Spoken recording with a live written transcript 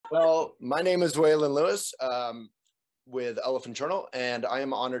Well, my name is Waylon Lewis with Elephant Journal, and I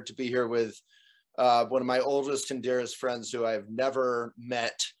am honored to be here with one of my oldest and dearest friends who I've never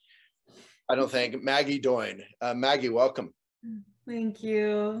met, I don't think, Maggie Doyne. Maggie, welcome. Thank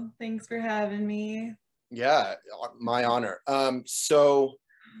you. Thanks for having me. Yeah, my honor. Let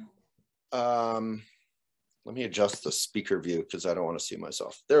me adjust the speaker view because I don't want to see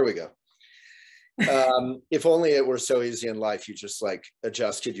myself. There we go. If only it were so easy in life, you just like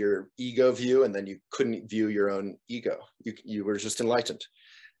adjusted your ego view and then you couldn't view your own ego. You were just enlightened.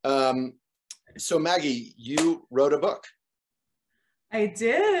 So Maggie, you wrote a book. I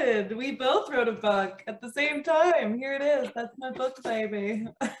did. We both wrote a book at the same time. Here it is. That's my book, baby.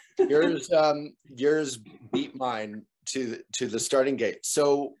 Yours beat mine to the starting gate.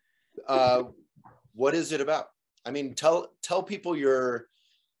 So what is it about? I mean, tell people your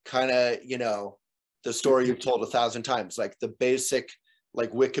kind of, the story you've told 1,000 times, like the basic,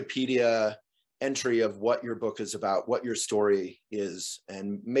 like Wikipedia entry of what your book is about, what your story is,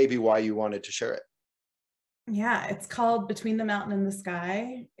 and maybe why you wanted to share it. Yeah, it's called Between the Mountain and the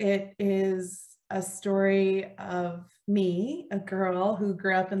Sky. It is a story of me, a girl who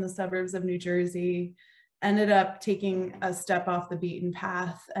grew up in the suburbs of New Jersey, ended up taking a step off the beaten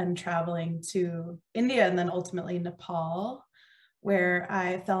path and traveling to India and then ultimately Nepal, where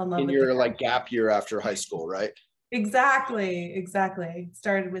I fell in love with your like gap year after high school, right? Exactly.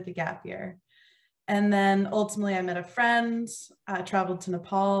 Started with a gap year. And then ultimately I met a friend, traveled to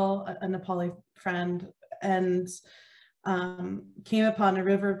Nepal, a Nepali friend, and came upon a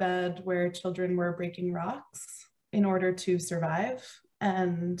riverbed where children were breaking rocks in order to survive.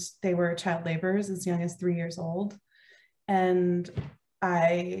 And they were child laborers as young as 3 years old. And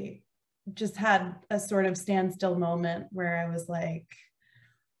I just had a sort of standstill moment where I was like,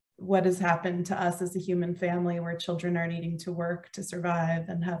 what has happened to us as a human family where children are needing to work to survive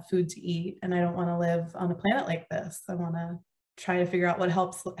and have food to eat? And I don't want to live on a planet like this. I want to try to figure out what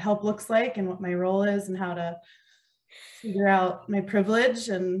help looks like and what my role is and how to figure out my privilege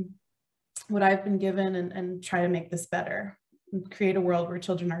and what I've been given and try to make this better, and create a world where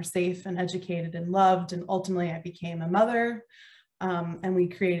children are safe and educated and loved. And ultimately I became a mother, and we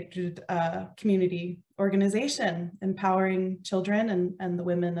created a community organization empowering children and the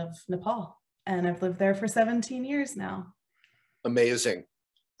women of Nepal. And I've lived there for 17 years now. Amazing.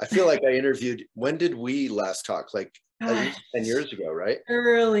 I feel like I interviewed, when did we last talk? Like at least 10 years ago, right?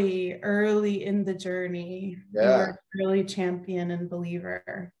 Early in the journey. Yeah. You were an early champion and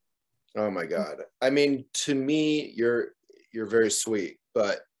believer. Oh my God. I mean, to me, you're very sweet,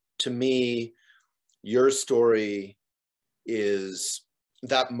 but to me, your story is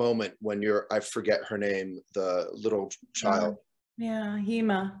that moment when I forget her name, the little child. Yeah,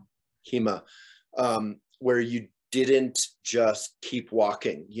 Hema, where you didn't just keep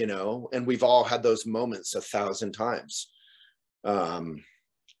walking, and we've all had those moments 1,000 times. I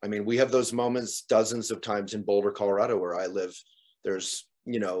mean, we have those moments dozens of times in Boulder, Colorado, where I live. There's,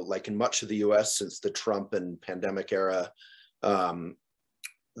 like in much of the US since the Trump and pandemic era,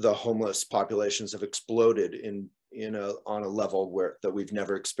 the homeless populations have exploded on a level that we've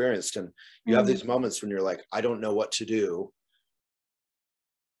never experienced. And you have these moments when you're like, I don't know what to do.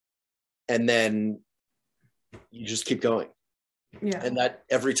 And then you just keep going. Yeah. And that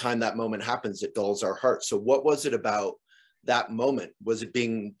every time that moment happens, it dulls our heart. So what was it about that moment? Was it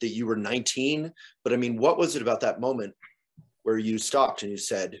being that you were 19? But I mean, what was it about that moment where you stopped and you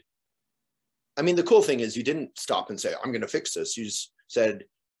said, I mean, the cool thing is you didn't stop and say, I'm going to fix this. You just said,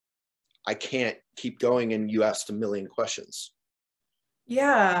 I can't keep going. And you asked a million questions.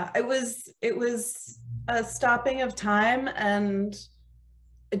 Yeah, it was a stopping of time and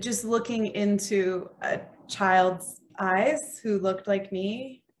just looking into a child's eyes who looked like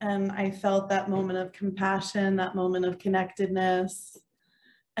me. And I felt that moment of compassion, that moment of connectedness.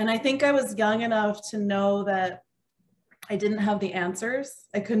 And I think I was young enough to know that I didn't have the answers.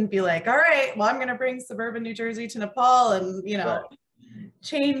 I couldn't be like, all right, well, I'm going to bring suburban New Jersey to Nepal and, right,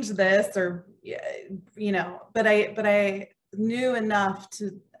 change this, or but I knew enough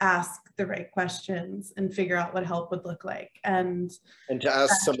to ask the right questions and figure out what help would look like, and to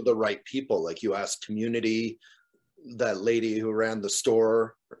ask some of the right people. Like you asked community, that lady who ran the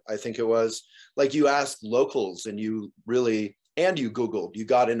store, I think it was, like you asked locals, and you Googled, you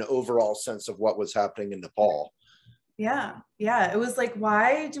got an overall sense of what was happening in Nepal. Yeah. It was like,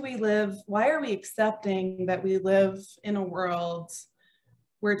 why are we accepting that we live in a world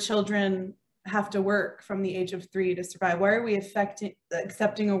where children have to work from the age of 3 to survive? Why are we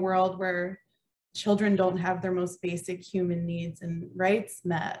accepting a world where children don't have their most basic human needs and rights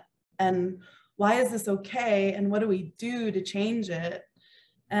met? And why is this okay? And what do we do to change it?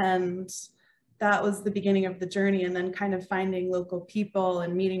 And that was the beginning of the journey. And then kind of finding local people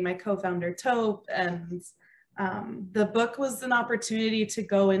and meeting my co-founder Taupe. And the book was an opportunity to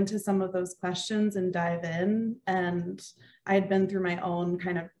go into some of those questions and dive in. And I had been through my own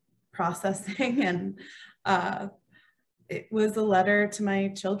kind of processing, and it was a letter to my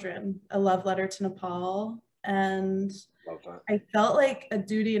children, a love letter to Nepal. And I felt like a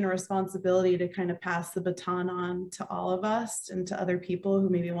duty and a responsibility to kind of pass the baton on to all of us and to other people who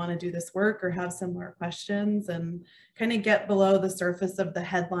maybe want to do this work or have similar questions, and kind of get below the surface of the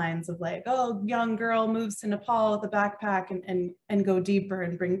headlines of like, oh, young girl moves to Nepal with a backpack, and go deeper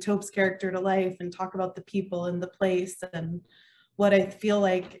and bring Taupe's character to life and talk about the people and the place. And what I feel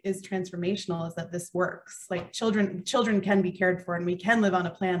like is transformational is that this works. Like children can be cared for, and we can live on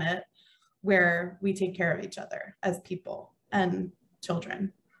a planet where we take care of each other as people and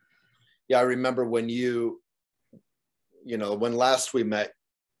children. Yeah, I remember when when last we met,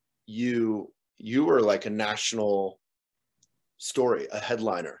 you were like a national story, a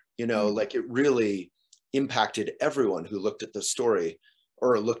headliner, like it really impacted everyone who looked at the story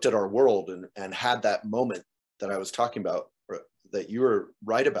or looked at our world and had that moment that I was talking about, or that you were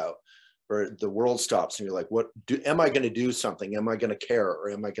right about, where the world stops and you're like, am I going to do something? Am I going to care? Or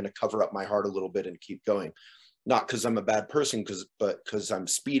am I going to cover up my heart a little bit and keep going? Not because I'm a bad person, but because I'm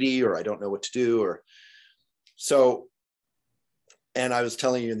speedy or I don't know what to do. Or so, and I was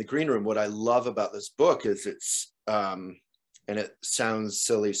telling you in the green room, what I love about this book is it's, and it sounds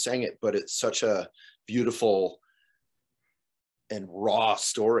silly saying it, but it's such a beautiful and raw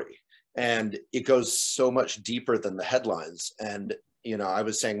story. And it goes so much deeper than the headlines. And I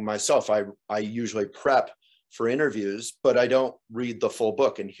was saying myself, I usually prep for interviews, but I don't read the full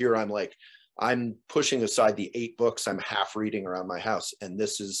book. And here I'm pushing aside the 8 books I'm half reading around my house, and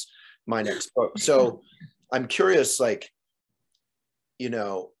this is my next book. So I'm curious,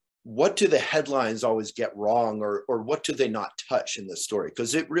 what do the headlines always get wrong, or what do they not touch in this story?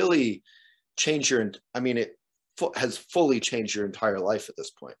 Because it really changed it has fully changed your entire life at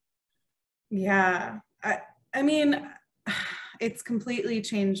this point. Yeah, I mean, it's completely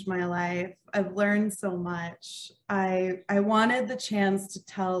changed my life. I've learned so much. I wanted the chance to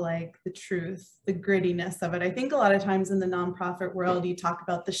tell like the truth, the grittiness of it. I think a lot of times in the nonprofit world, you talk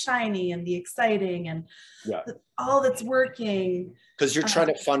about the shiny and the exciting and all that's working. Because you're trying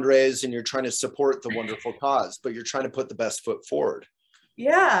to fundraise and you're trying to support the wonderful cause, but you're trying to put the best foot forward.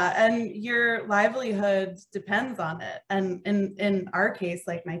 Yeah, and your livelihood depends on it. And in our case,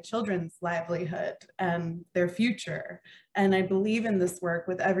 like my children's livelihood and their future. And I believe in this work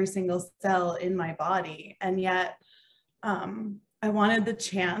with every single cell in my body. And yet I wanted the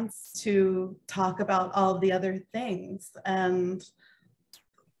chance to talk about all of the other things. And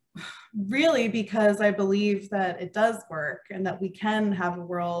really because I believe that it does work and that we can have a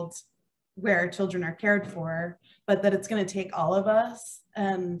world where children are cared for, but that it's going to take all of us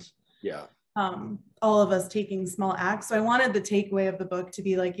and all of us taking small acts. So I wanted the takeaway of the book to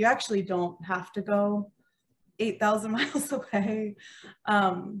be like, you actually don't have to go 8,000 miles away.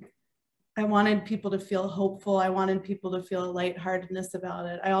 I wanted people to feel hopeful. I wanted people to feel a lightheartedness about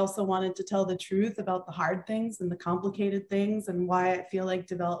it. I also wanted to tell the truth about the hard things and the complicated things and why I feel like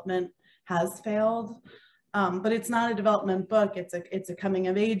development has failed. But it's not a development book. It's a coming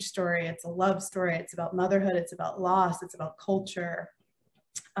of age story. It's a love story. It's about motherhood. It's about loss. It's about culture.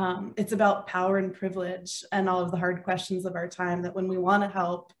 It's about power and privilege and all of the hard questions of our time, that when we want to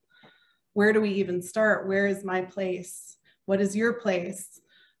help, where do we even start? Where is my place? What is your place?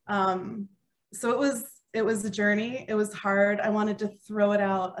 So it was a journey. It was hard. I wanted to throw it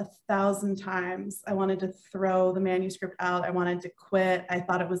out 1,000 times. I wanted to throw the manuscript out. I wanted to quit. I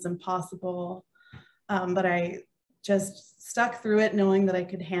thought it was impossible. But I just stuck through it, knowing that I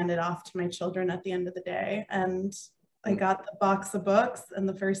could hand it off to my children at the end of the day. And I got the box of books, and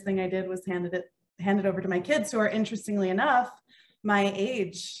the first thing I did was hand it over to my kids, who are, interestingly enough, my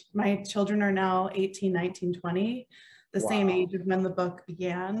age. My children are now 18, 19, 20, the same age as when the book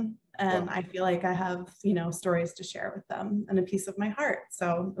began. And I feel like I have, stories to share with them and a piece of my heart.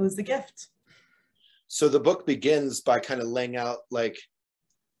 So it was a gift. So the book begins by kind of laying out like,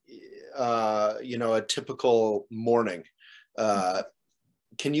 a typical morning.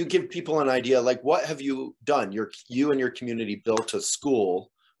 Can you give people an idea, like what have you done? You and your community built a school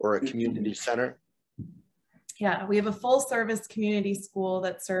or a community center? Yeah, we have a full service community school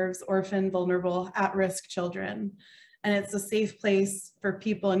that serves orphaned, vulnerable, at-risk children. And it's a safe place for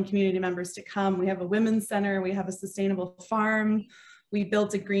people and community members to come. We have a women's center, we have a sustainable farm. We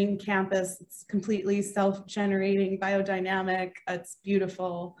built a green campus. It's completely self-generating, biodynamic. It's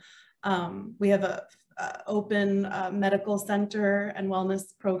beautiful. We have a open medical center and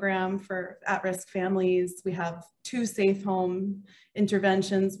wellness program for at-risk families. We have 2 safe home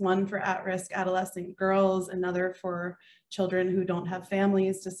interventions, one for at-risk adolescent girls, another for children who don't have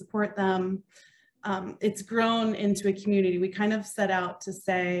families to support them. It's grown into a community. We kind of set out to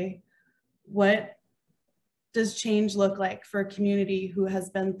say, what does change look like for a community who has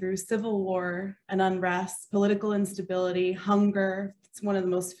been through civil war and unrest, political instability, hunger? It's one of the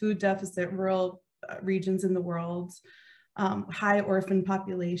most food deficit rural regions in the world, high orphan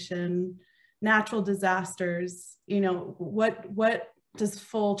population, natural disasters. You know, what does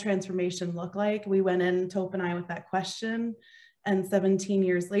full transformation look like? We went in, Tope and I, with that question, and 17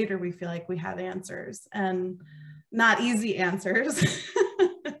 years later, we feel like we have answers, and not easy answers.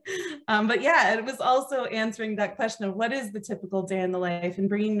 But yeah, it was also answering that question of what is the typical day in the life, and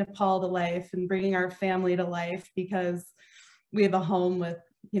bringing Nepal to life and bringing our family to life, because we have a home with,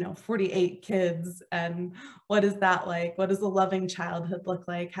 you know, 48 kids. And what is that like? What does a loving childhood look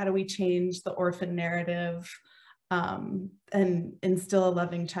like? How do we change the orphan narrative and instill a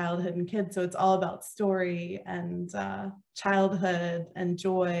loving childhood in kids? So it's all about story and childhood and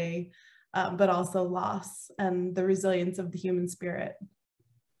joy, but also loss and the resilience of the human spirit.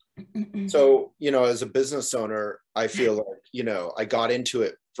 So, you know, as a business owner, I feel like, you know, I got into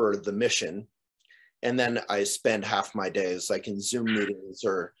it for the mission, and then I spend half my days like in Zoom meetings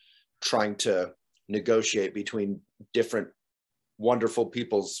or trying to negotiate between different wonderful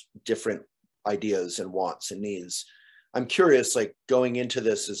people's different ideas and wants and needs. I'm curious, like going into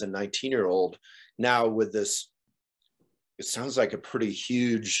this as a 19-year-old now with this, it sounds like a pretty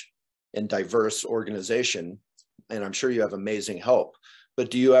huge and diverse organization, and I'm sure you have amazing help. But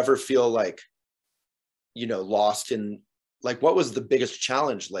do you ever feel like, you know, lost in, like, what was the biggest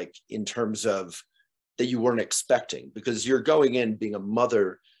challenge, like in terms of that you weren't expecting? Because you're going in being a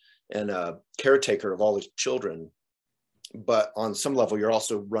mother and a caretaker of all these children, but on some level, you're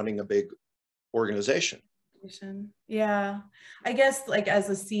also running a big organization. Yeah, I guess like as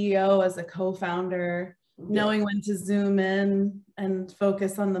a CEO, as a co-founder, knowing when to zoom in and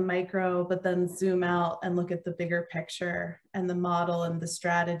focus on the micro, but then zoom out and look at the bigger picture and the model and the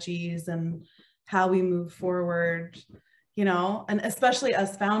strategies and how we move forward, you know. And especially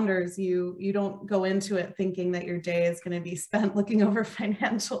as founders, you don't go into it thinking that your day is going to be spent looking over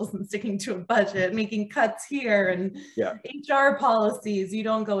financials and sticking to a budget, making cuts here and HR policies. You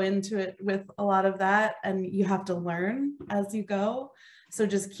don't go into it with a lot of that, and you have to learn as you go. So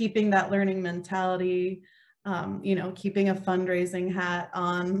just keeping that learning mentality, you know, keeping a fundraising hat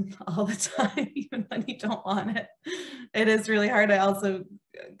on all the time, even when you don't want it. It is really hard. I also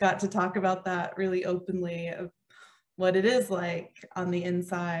got to talk about that really openly, of what it is like on the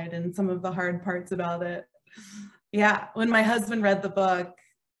inside and some of the hard parts about it. Yeah, when my husband read the book,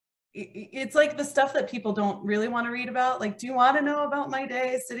 it's like the stuff that people don't really want to read about. Like, do you want to know about my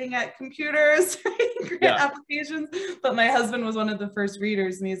day sitting at computers, grant applications? But my husband was one of the first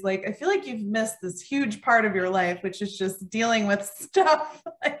readers, and he's like, I feel like you've missed this huge part of your life, which is just dealing with stuff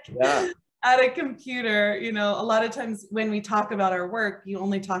like at a computer. You know, a lot of times when we talk about our work, you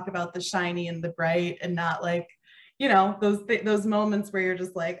only talk about the shiny and the bright, and not like, you know, those moments where you're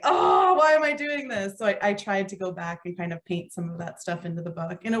just like, oh, why am I doing this? So I tried to go back and kind of paint some of that stuff into the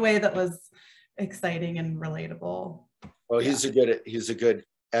book in a way that was exciting and relatable. Well, he's a good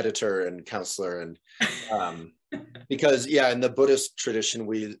editor and counselor, and because in the Buddhist tradition,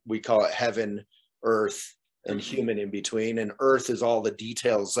 we call it heaven, earth, and human in between. And earth is all the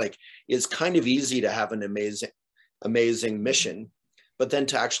details. Like, it's kind of easy to have an amazing mission, but then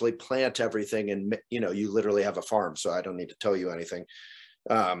to actually plant everything, and, you know, you literally have a farm, so I don't need to tell you anything.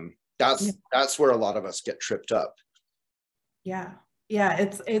 That's where a lot of us get tripped up. Yeah,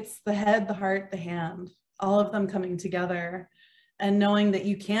 it's the head, the heart, the hand, all of them coming together, and knowing that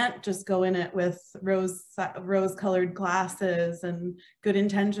you can't just go in it with rose-colored glasses and good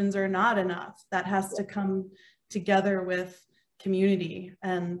intentions are not enough. That has to come together with community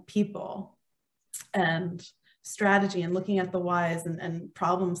and people and strategy, and looking at the whys, and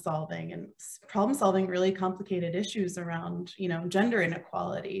problem solving really complicated issues around, you know, gender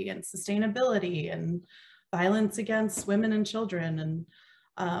inequality and sustainability and violence against women and children, and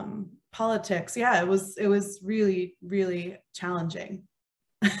politics. Yeah, it was really, really challenging.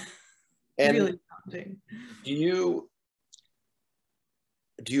 And really challenging. Do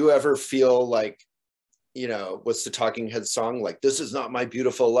you ever feel like, you know, what's the Talking Heads song, like, this is not my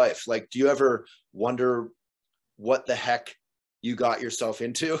beautiful life? Like, do you ever wonder what the heck you got yourself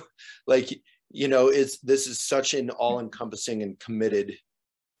into? Like, you know, this is such an all-encompassing and committed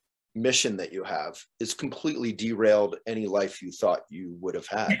mission that you have. It's completely derailed any life you thought you would have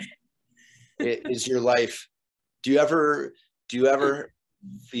had. Is your life, do you ever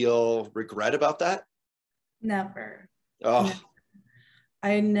feel regret about that? Never. Oh,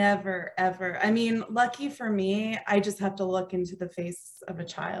 I never, ever. I mean, lucky for me, I just have to look into the face of a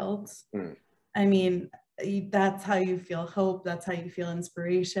child. mm, I mean, that's how you feel hope. That's how you feel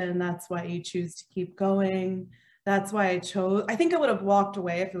inspiration. That's why you choose to keep going. That's why I chose. I think I would have walked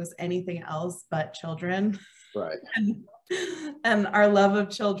away if it was anything else but children. right. and, and our love of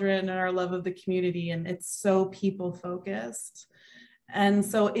children and our love of the community. And it's so people focused. And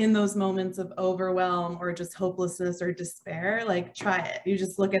so in those moments of overwhelm or just hopelessness or despair, like try it. You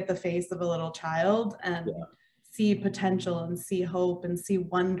just look at the face of a little child and Yeah. see potential and see hope and see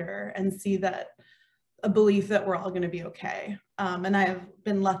wonder and see that a belief that we're all going to be okay. And I've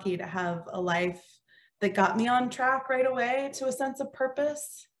been lucky to have a life that got me on track right away to a sense of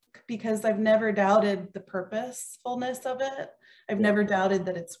purpose, because I've never doubted the purposefulness of it. I've never doubted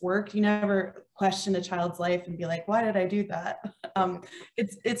that it's worked. You never question a child's life and be like, why did I do that?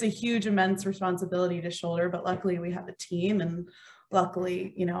 It's a huge, immense responsibility to shoulder, but luckily we have a team, and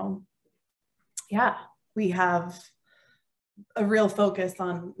luckily, you know, yeah, we have a real focus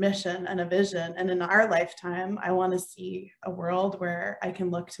on mission and a vision. And in our lifetime, I want to see a world where I can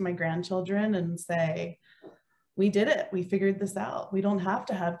look to my grandchildren and say, we did it. We figured this out. We don't have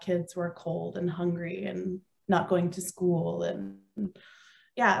to have kids who are cold and hungry and not going to school. And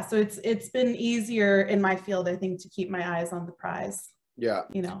yeah, so it's been easier in my field, I think, to keep my eyes on the prize. Yeah.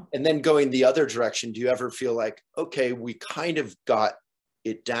 You know. And then going the other direction, do you ever feel like, okay, we kind of got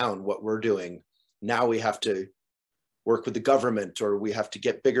it down, what we're doing. Now we have to work with the government, or we have to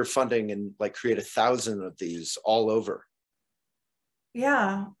get bigger funding and like create 1,000 of these all over?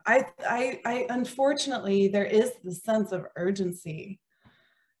 Yeah, I unfortunately, there is the sense of urgency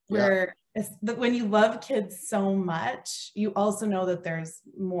where it's that when you love kids so much, you also know that there's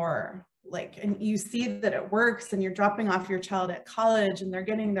more, like, and you see that it works, and you're dropping off your child at college and they're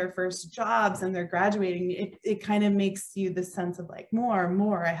getting their first jobs and they're graduating. It kind of makes you the sense of like,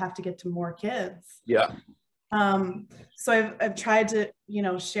 more, I have to get to more kids. Yeah. So I've tried to, you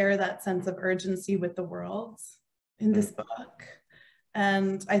know, share that sense of urgency with the world in this book.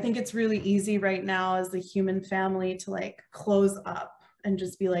 And I think it's really easy right now as a human family to like close up and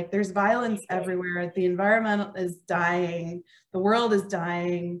just be like, there's violence everywhere. The environment is dying. The world is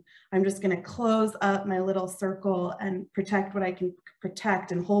dying. I'm just going to close up my little circle and protect what I can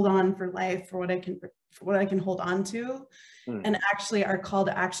protect and hold on for life for what I can hold on to. And actually our call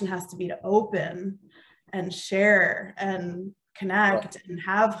to action has to be to open and share and connect and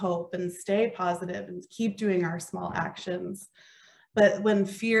have hope and stay positive and keep doing our small actions. But when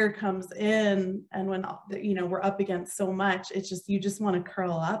fear comes in and when, you know, we're up against so much, it's just, you just want to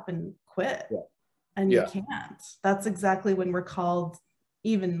curl up and quit. And you can't. That's exactly when we're called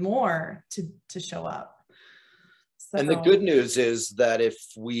even more to show up. So, and the good news is that if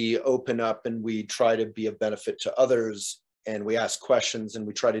we open up and we try to be a benefit to others, and we ask questions and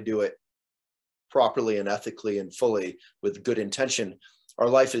we try to do it properly and ethically and fully with good intention, our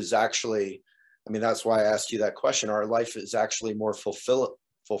life is actually, I mean, that's why I asked you that question. Our life is actually more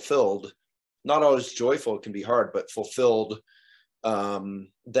fulfilled, not always joyful, it can be hard, but fulfilled than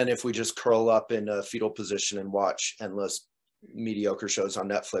if we just curl up in a fetal position and watch endless mediocre shows on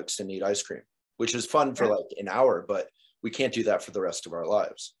Netflix and eat ice cream, which is fun for like an hour, but we can't do that for the rest of our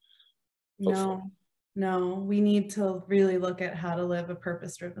lives. No, we need to really look at how to live a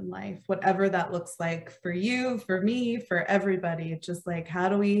purpose-driven life, whatever that looks like for you, for me, for everybody. It's just like, how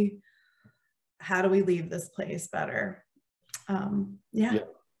do we leave this place better?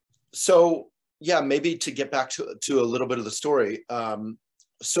 So yeah, maybe to get back to a little bit of the story.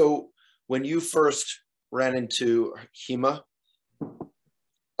 So when you first ran into Hema,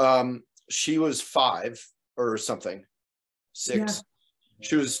 she was 5 or something, 6. Yeah.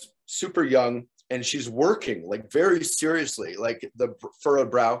 She was super young, and she's working like very seriously, like the furrowed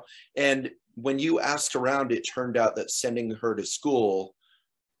brow. And when you asked around, it turned out that sending her to school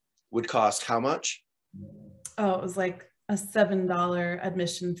would cost how much? Oh, it was like a $7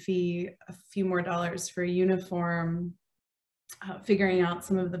 admission fee, a few more dollars for a uniform, figuring out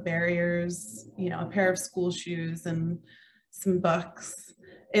some of the barriers, you know, a pair of school shoes and some books.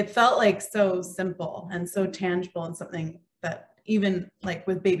 It felt like so simple and so tangible, and something that even like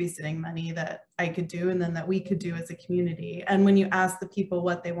with babysitting money that I could do, and then that we could do as a community. And when you ask the people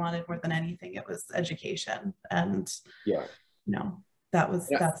what they wanted more than anything, it was education. And you know, that's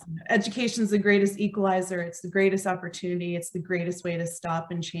education is the greatest equalizer. It's the greatest opportunity. It's the greatest way to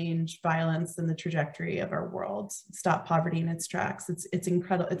stop and change violence and the trajectory of our world, stop poverty in its tracks. It's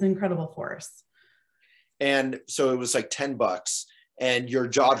incredible. It's an incredible force. And so it was like $10. and your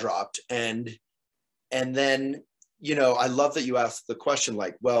jaw dropped. And then, you know, I love that you asked the question,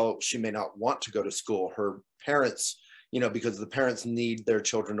 like, well, she may not want to go to school. Her parents, you know, because the parents need their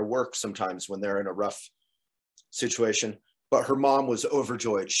children to work sometimes when they're in a rough situation. But her mom was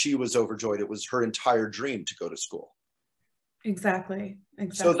overjoyed. She was overjoyed. It was her entire dream to go to school. Exactly.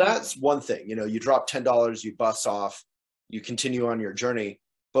 So that's one thing, you know, you drop $10, you bus off, you continue on your journey.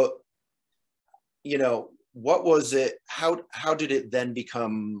 But, you know, what was it? How did it then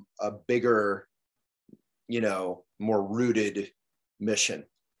become a bigger, you know, more rooted mission?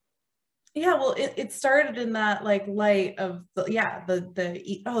 Yeah, well, it started in that like light of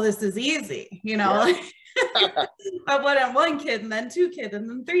oh, this is easy, you know. Yeah. I wanted one kid and then two kids and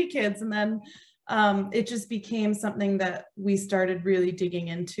then three kids, and then it just became something that we started really digging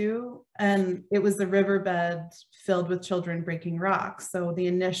into, and it was the riverbed filled with children breaking rocks. So the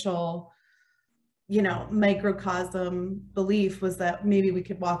initial, you know, microcosm belief was that maybe we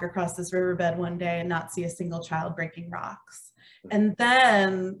could walk across this riverbed one day and not see a single child breaking rocks. And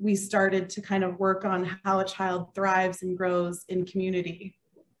then we started to kind of work on how a child thrives and grows in community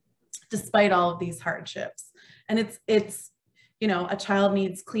despite all of these hardships. And it's you know, a child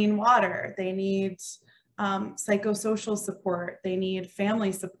needs clean water, they need psychosocial support, they need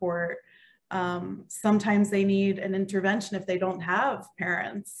family support. Sometimes they need an intervention if they don't have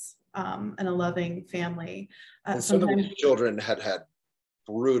parents and a loving family. And some of these children had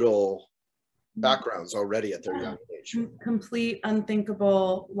brutal backgrounds already at their young age. Complete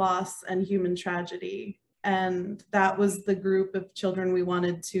unthinkable loss and human tragedy. And that was the group of children we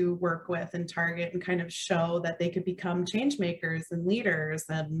wanted to work with and target and kind of show that they could become change makers and leaders.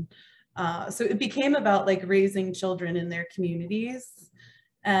 And so it became about like raising children in their communities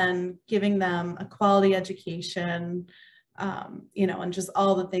and giving them a quality education, you know, and just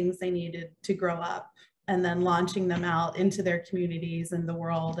all the things they needed to grow up, and then launching them out into their communities and the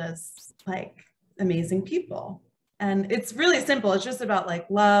world as like amazing people. And it's really simple. It's just about like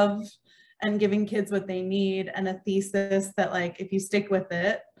love and giving kids what they need, and a thesis that like, if you stick with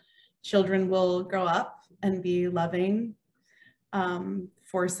it, children will grow up and be loving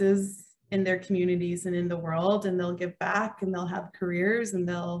forces in their communities and in the world, and they'll give back and they'll have careers, and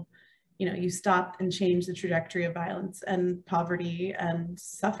they'll, you know, you stop and change the trajectory of violence and poverty and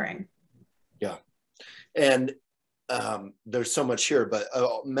suffering. Yeah. And there's so much here, but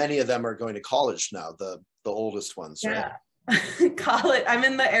many of them are going to college now, the oldest ones, right? Yeah. College. I'm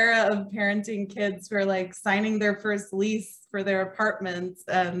in the era of parenting kids who are like signing their first lease for their apartments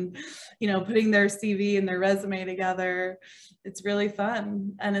and, you know, putting their CV and their resume together. It's really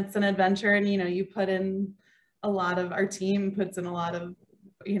fun and it's an adventure. And, you know, you put in a lot of, our team puts in a lot of,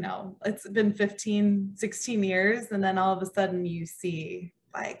 you know, it's been 15, 16 years. And then all of a sudden you see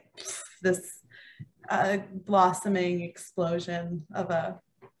like this blossoming explosion of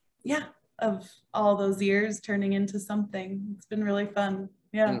of all those years turning into something. It's been really fun.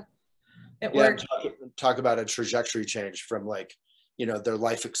 Yeah. It worked. Talk about a trajectory change from like, you know, their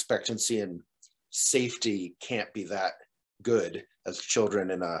life expectancy and safety can't be that good as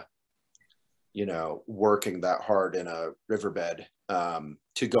children in a, you know, working that hard in a riverbed,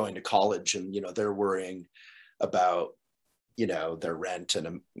 to going to college, and, you know, they're worrying about, you know, their rent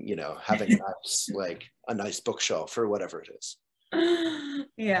and, you know, having a nice, like a nice bookshelf or whatever it is.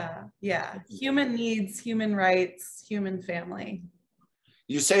 Yeah. Human needs, human rights, human family.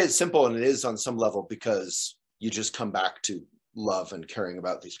 You say it's simple, and it is on some level, because you just come back to love and caring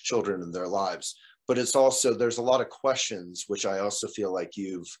about these children and their lives. But it's also, there's a lot of questions, which I also feel like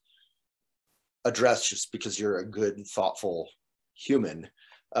you've addressed just because you're a good, thoughtful human.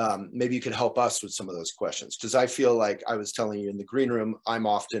 Maybe you could help us with some of those questions, because I feel like I was telling you in the green room, I'm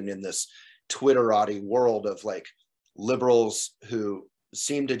often in this Twitterati world of like liberals who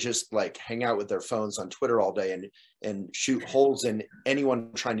seem to just like hang out with their phones on Twitter all day and shoot holes in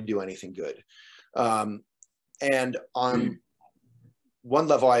anyone trying to do anything good. And on one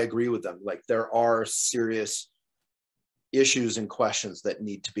level, I agree with them. Like, there are serious issues and questions that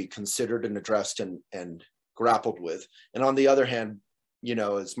need to be considered and addressed and grappled with. And on the other hand, you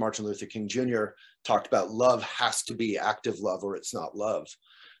know, as Martin Luther King Jr. talked about, love has to be active love or it's not love.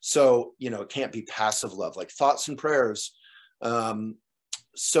 So, you know, it can't be passive love, like thoughts and prayers.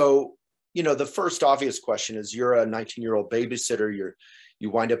 So, you know, the first obvious question is, you're a 19-year-old babysitter, you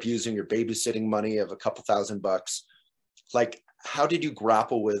wind up using your babysitting money of a couple $1,000. Like, how did you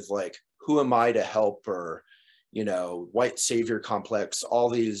grapple with like, who am I to help? Or, you know, white savior complex, all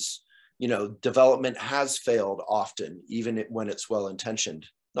these, you know, development has failed often, even when it's well-intentioned.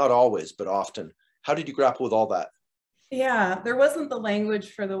 Not always, but often. How did you grapple with all that? Yeah, there wasn't the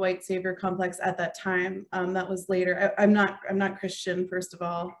language for the white savior complex at that time. That was later. I'm not Christian, first of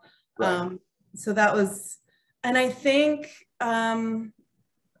all. Right. So that was, and I think I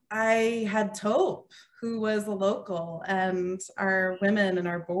had Taupe, who was a local, and our women and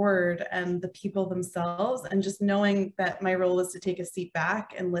our board and the people themselves, and just knowing that my role was to take a seat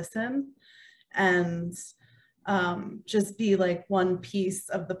back and listen and just be like one piece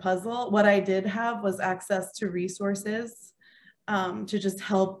of the puzzle. What I did have was access to resources to just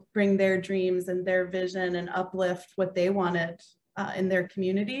help bring their dreams and their vision and uplift what they wanted in their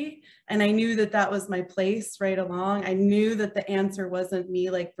community. And I knew that that was my place right along. I knew that the answer wasn't me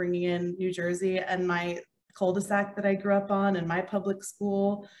like bringing in New Jersey and my cul-de-sac that I grew up on and my public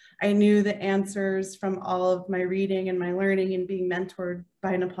school. I knew the answers from all of my reading and my learning and being mentored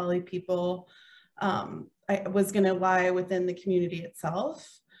by Nepali people I was going to lie within the community itself.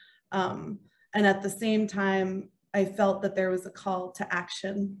 And at the same time, I felt that there was a call to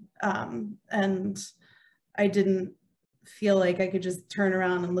action. And I didn't feel like I could just turn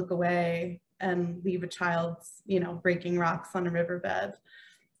around and look away and leave a child, you know, breaking rocks on a riverbed.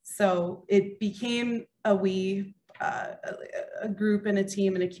 So it became a group and a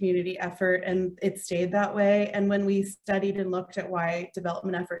team and a community effort, and it stayed that way. And when we studied and looked at why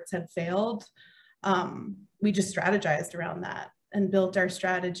development efforts had failed, we just strategized around that and built our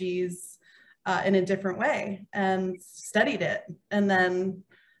strategies in a different way and studied it. And then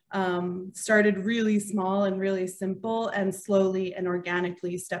started really small and really simple and slowly and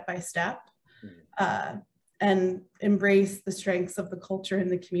organically, step by step, and embrace the strengths of the culture in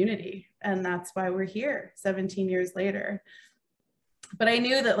the community. And that's why we're here 17 years later. But I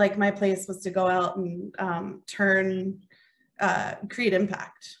knew that like my place was to go out and create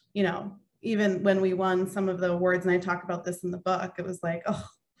impact. You know, even when we won some of the awards, and I talk about this in the book, it was like, oh,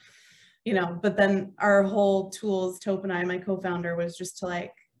 you know, but then our whole tools, Taupe and I, my co-founder, was just to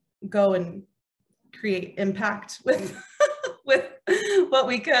like go and create impact with with what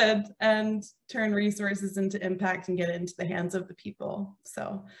we could and turn resources into impact and get it into the hands of the people.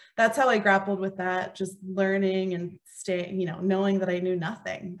 So that's how I grappled with that, just learning and staying, you know, knowing that I knew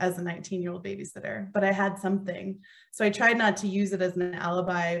nothing as a 19-year-old babysitter, but I had something. So I tried not to use it as an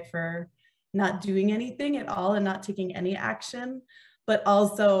alibi for not doing anything at all and not taking any action, but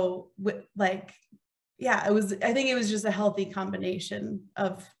also with like, yeah, I think it was just a healthy combination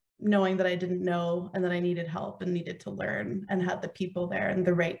of knowing that I didn't know and that I needed help and needed to learn and had the people there and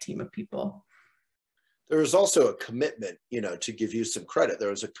the right team of people. There was also a commitment, you know, to give you some credit.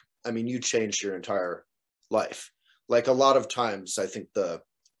 I mean, you changed your entire life. Like a lot of times, I think the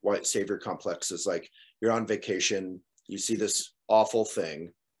white savior complex is like, you're on vacation, you see this awful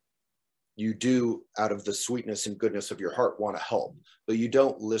thing, you do out of the sweetness and goodness of your heart want to help, but you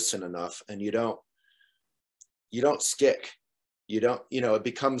don't listen enough and you don't stick. You don't, you know, it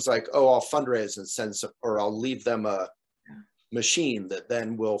becomes like, oh, I'll fundraise and send some, or I'll leave them a machine that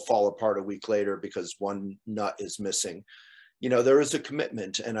then will fall apart a week later because one nut is missing. You know, there is a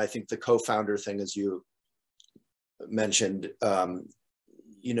commitment. And I think the co-founder thing, as you mentioned,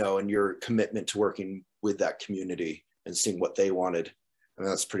 you know, and your commitment to working with that community and seeing what they wanted. I mean,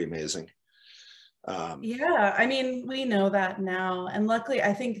 that's pretty amazing. Yeah, I mean, we know that now. And luckily,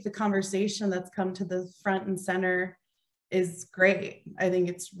 I think the conversation that's come to the front and center is great. I think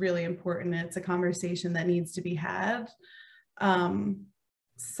it's really important. It's a conversation that needs to be had.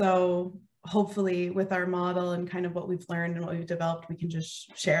 So hopefully with our model and kind of what we've learned and what we've developed, we can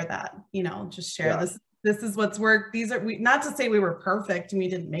just share that, you know, just share this. This is what's worked. These are, not to say we were perfect and we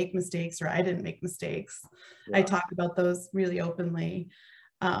didn't make mistakes or I didn't make mistakes. Yeah. I talk about those really openly.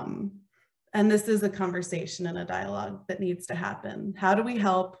 And this is a conversation and a dialogue that needs to happen. How do we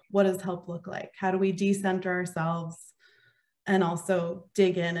help? What does help look like? How do we decenter ourselves and also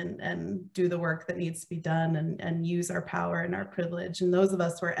dig in and do the work that needs to be done and use our power and our privilege? And those of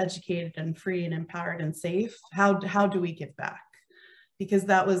us who are educated and free and empowered and safe, how do we give back? Because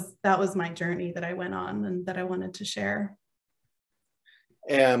that was my journey that I went on and that I wanted to share.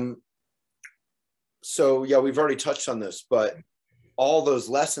 So yeah, we've already touched on this, but all those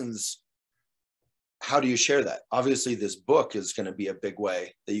lessons, how do you share that? Obviously, this book is going to be a big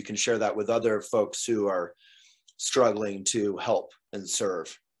way that you can share that with other folks who are struggling to help and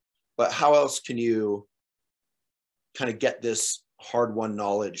serve. But how else can you kind of get this hard-won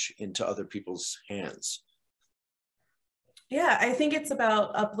knowledge into other people's hands? Yeah, I think it's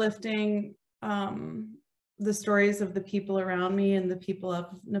about uplifting the stories of the people around me and the people of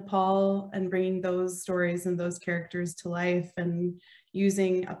Nepal and bringing those stories and those characters to life and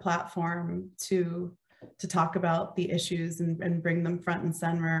using a platform to talk about the issues and bring them front and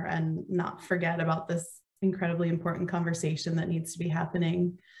center and not forget about this incredibly important conversation that needs to be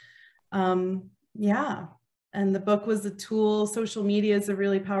happening. Yeah. And the book was a tool. Social media is a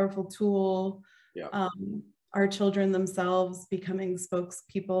really powerful tool. Yeah. Our children themselves becoming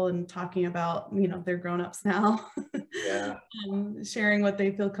spokespeople and talking about, you know, they're grown-ups now. Yeah. Sharing what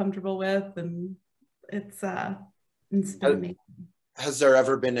they feel comfortable with. And it's been amazing. Has there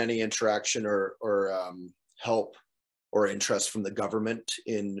ever been any interaction or help or interest from the government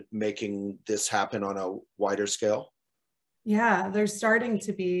in making this happen on a wider scale? Yeah, there's starting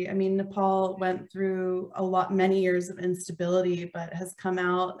to be. I mean, Nepal went through many years of instability, but has come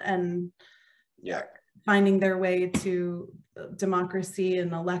out and finding their way to democracy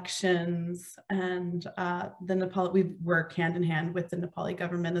and elections. And we work hand in hand with the Nepali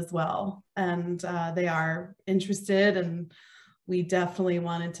government as well. And they are interested, and we definitely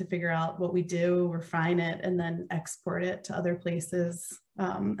wanted to figure out what we do, refine it, and then export it to other places,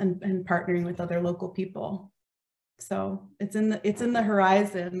 and partnering with other local people. So it's in the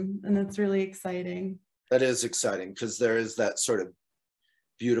horizon, and it's really exciting. That is exciting, because there is that sort of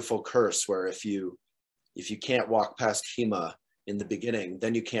beautiful curse where if you can't walk past Hema in the beginning,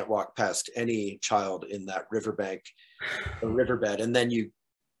 then you can't walk past any child in that riverbank or riverbed, and then you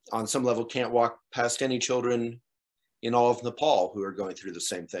on some level can't walk past any children in all of Nepal who are going through the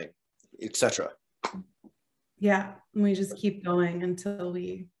same thing, etc. Yeah, and we just keep going until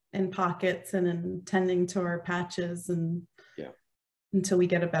we in pockets and in tending to our patches, and until we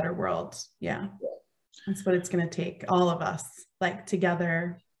get a better world. Yeah. That's what it's going to take, all of us, like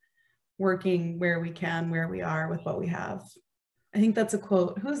together, working where we can, where we are, with what we have. I think that's a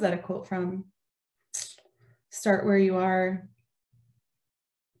quote. Who's that a quote from? Start where you are,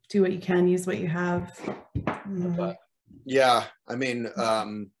 do what you can, use what you have. Yeah, I mean,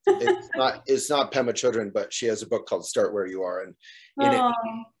 it's not Pema Chodron, but she has a book called Start Where You Are, and in it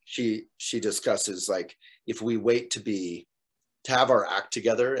she discusses, like, if we wait to have our act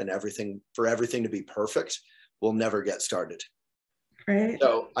together and for everything to be perfect, we'll never get started. Right.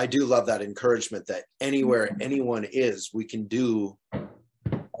 So I do love that encouragement that anywhere anyone is, we can do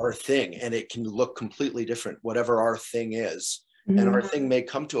our thing, and it can look completely different, whatever our thing is. And our thing may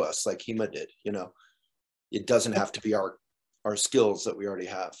come to us like Hema did, you know. It doesn't have to be our skills that we already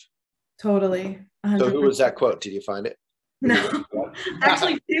have. Totally. 100%. So who was that quote? Did you find it? No,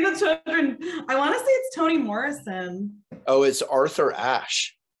 actually, Save the Children. I want to say it's Toni Morrison. Oh, it's Arthur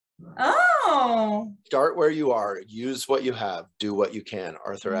Ashe. Oh. Start where you are. Use what you have. Do what you can.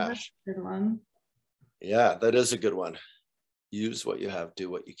 Arthur Ashe. Good one. Yeah, that is a good one. Use what you have. Do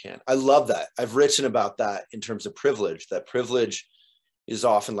what you can. I love that. I've written about that in terms of privilege. That privilege is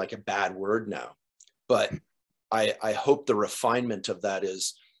often like a bad word now. But I hope the refinement of that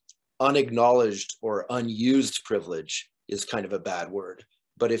is unacknowledged or unused privilege is kind of a bad word.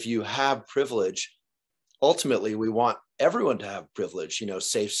 But if you have privilege, ultimately we want everyone to have privilege, you know,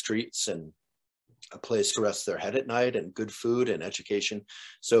 safe streets and a place to rest their head at night and good food and education.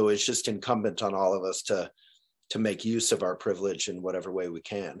 So it's just incumbent on all of us to make use of our privilege in whatever way we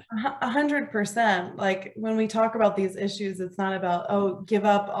can. 100%. Like when we talk about these issues, it's not about, oh, give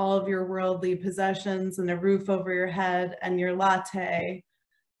up all of your worldly possessions and a roof over your head and your latte.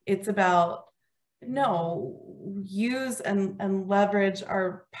 It's about, no, use and leverage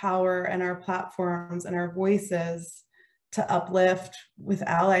our power and our platforms and our voices to uplift with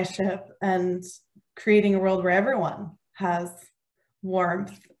allyship and creating a world where everyone has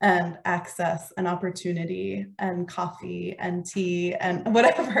warmth and access and opportunity and coffee and tea and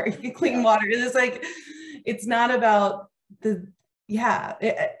whatever, clean water. It's like, it's not about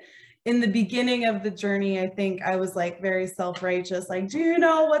in the beginning of the journey, I think I was like very self-righteous, like, do you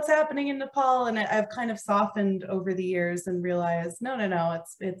know what's happening in Nepal? And I've kind of softened over the years and realized, no,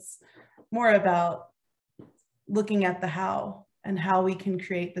 it's more about looking at the how and how we can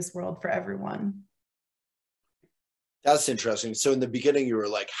create this world for everyone. That's interesting. So in the beginning, you were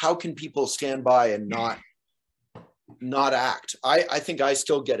like, how can people stand by and not act? I think I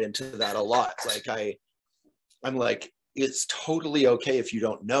still get into that a lot. Like I'm like, it's totally okay if you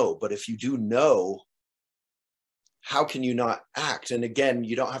don't know, but if you do know, how can you not act? And again,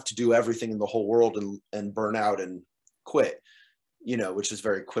 you don't have to do everything in the whole world and burn out and quit, you know, which is a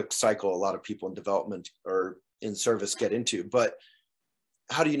very quick cycle a lot of people in development or in service get into. But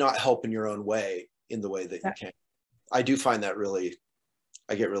how do you not help in your own way, in the way that you can? I do find that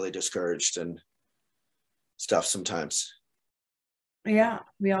I get really discouraged and stuff sometimes. Yeah,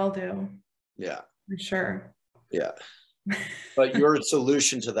 we all do. Yeah. For sure. Yeah. But your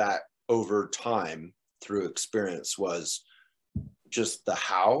solution to that over time through experience was just the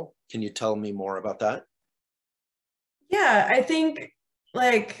how. Can you tell me more about that? Yeah, I think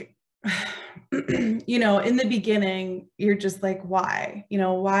like you know, in the beginning, you're just like, why? You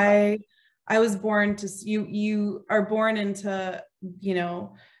know, why? I was born to, you are born into, you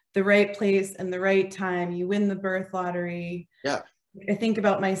know, the right place and the right time. You win the birth lottery. Yeah. I think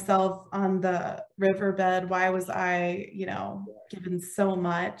about myself on the riverbed. Why was I, you know, given so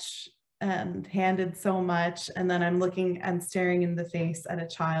much and handed so much? And then I'm looking and staring in the face at a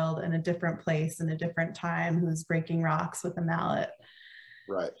child in a different place in a different time who's breaking rocks with a mallet.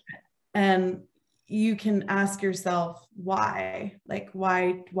 Right. And you can ask yourself, why? Like,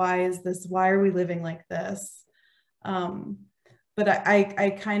 why is this? Why are we living like this? But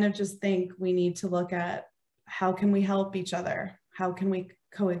I kind of just think we need to look at how can we help each other? How can we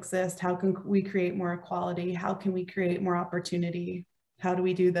coexist? How can we create more equality? How can we create more opportunity? How do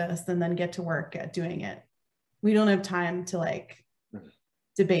we do this? And then get to work at doing it. We don't have time to like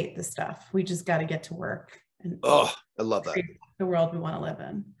debate this stuff. We just got to get to work and I love that. The world we want to live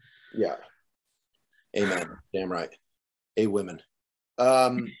in. Yeah. Amen. Damn right. A women.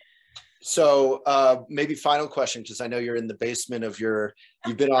 So maybe final question, because I know you're in the basement of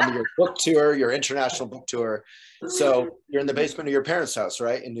you've been on your book tour, your international book tour. So you're in the basement of your parents' house,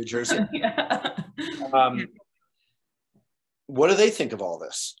 right? In New Jersey. Yeah. What do they think of all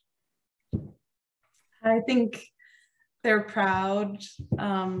this? I think they're proud.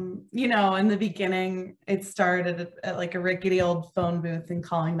 You know, in the beginning, it started at like a rickety old phone booth and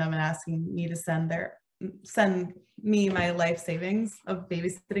calling them and asking me to send me my life savings of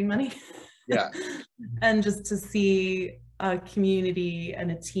babysitting money. Yeah. And just to see a community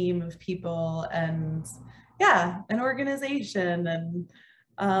and a team of people and an organization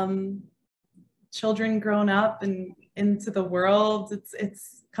and children grown up and into the world.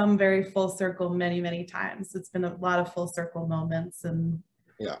 It's come very full circle many times. It's been a lot of full circle moments. And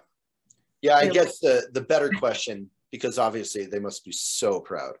I guess the better question, because obviously they must be so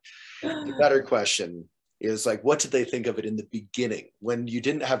proud, the better question is like, what did they think of it in the beginning when you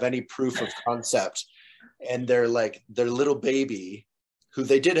didn't have any proof of concept, and they're like their little baby who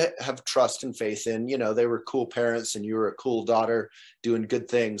they did have trust and faith in, you know, they were cool parents and you were a cool daughter doing good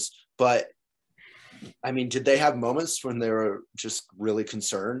things. But I mean, did they have moments when they were just really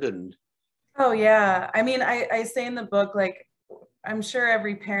concerned? And oh yeah, I mean, I say in the book, like, I'm sure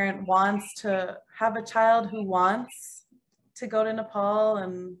every parent wants to have a child who wants to go to Nepal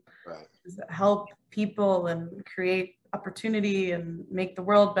and help people and create opportunity and make the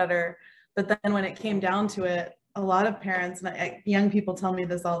world better. But then when it came down to it, a lot of parents, and young people tell me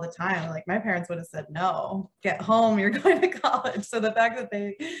this all the time, like, my parents would have said, no, get home, you're going to college. So the fact that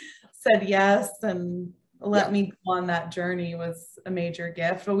they said yes and let me go on that journey was a major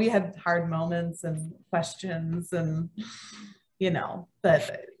gift. But we had hard moments and questions and, you know,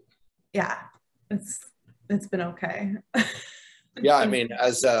 but yeah, it's been okay. Yeah, I mean,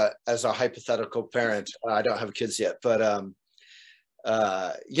 as a hypothetical parent, I don't have kids yet, but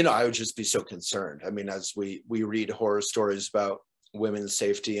you know, I would just be so concerned. I mean, as we read horror stories about women's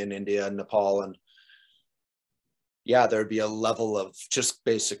safety in India and Nepal, and yeah, there'd be a level of just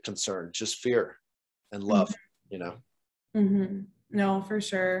basic concern, just fear and love, you know. No, for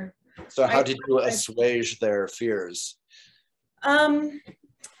sure. So how did you assuage their fears?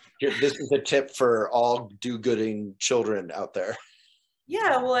 This is a tip for all do-gooding children out there.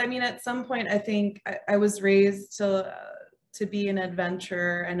 Yeah, well, I mean, at some point, I think I was raised to be an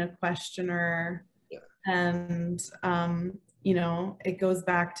adventurer and a questioner, and you know, it goes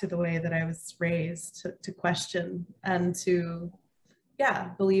back to the way that I was raised to question and to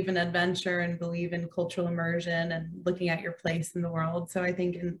believe in adventure and believe in cultural immersion and looking at your place in the world. So I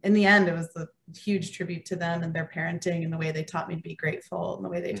think in the end, it was a huge tribute to them and their parenting and the way they taught me to be grateful and the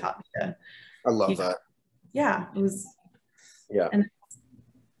way they taught me to. I love that. Yeah, it was. Yeah. And,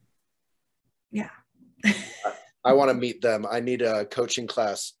 yeah. I want to meet them. I need a coaching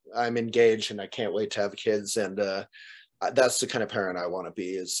class. I'm engaged and I can't wait to have kids. And that's the kind of parent I want to be,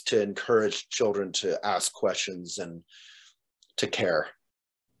 is to encourage children to ask questions and to care.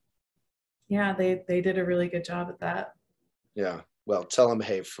 Yeah, they did a really good job at that. Yeah. Well, tell them,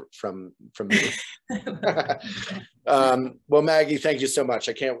 hey, from me. Well, Maggie, thank you so much.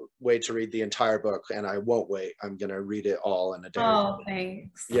 I can't wait to read the entire book, and I won't wait. I'm going to read it all in a day. Oh,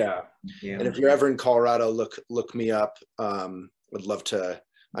 thanks. Yeah. And if you're ever in Colorado, look me up. Would love to.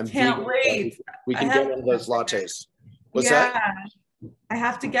 Can't wait. We can get one of those lattes. What's that? I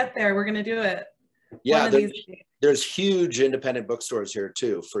have to get there. We're going to do it. Yeah. There's huge independent bookstores here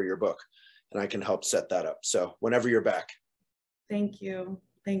too for your book, and I can help set that up. So whenever you're back. Thank you.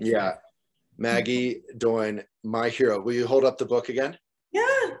 Thank you. Yeah. Maggie Doyne, my hero. Will you hold up the book again? Yeah.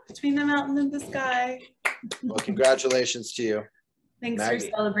 Between the Mountain and the Sky. Well, congratulations to you. Thanks for Maggie.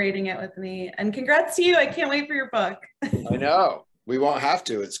 celebrating it with me. And congrats to you. I can't wait for your book. I know. We won't have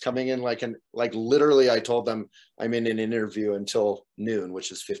to. It's coming in like literally I told them I'm in an interview until noon,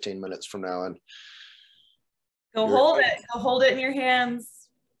 which is 15 minutes from now. And go hold it. Go hold it in your hands.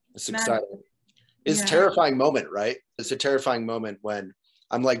 It's exciting. It's a terrifying moment, right? It's a terrifying moment when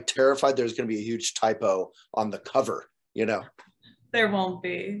I'm like terrified there's going to be a huge typo on the cover, you know? There won't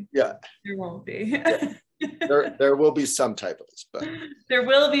be. Yeah. There won't be. Yeah. There will be some typos, but there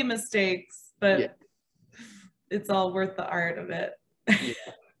will be mistakes, but yeah. It's all worth the art of it.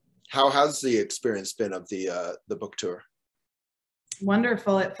 Yeah. How has the experience been of the book tour?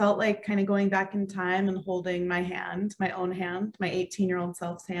 Wonderful. It felt like kind of going back in time and holding my hand, my own hand, my 18-year-old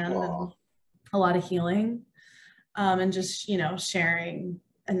self's hand. Aww. And a lot of healing, and just, you know, sharing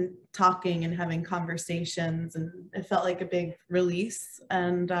and talking and having conversations. And it felt like a big release,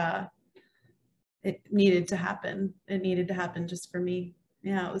 and it needed to happen. It needed to happen just for me.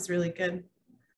 Yeah, it was really good.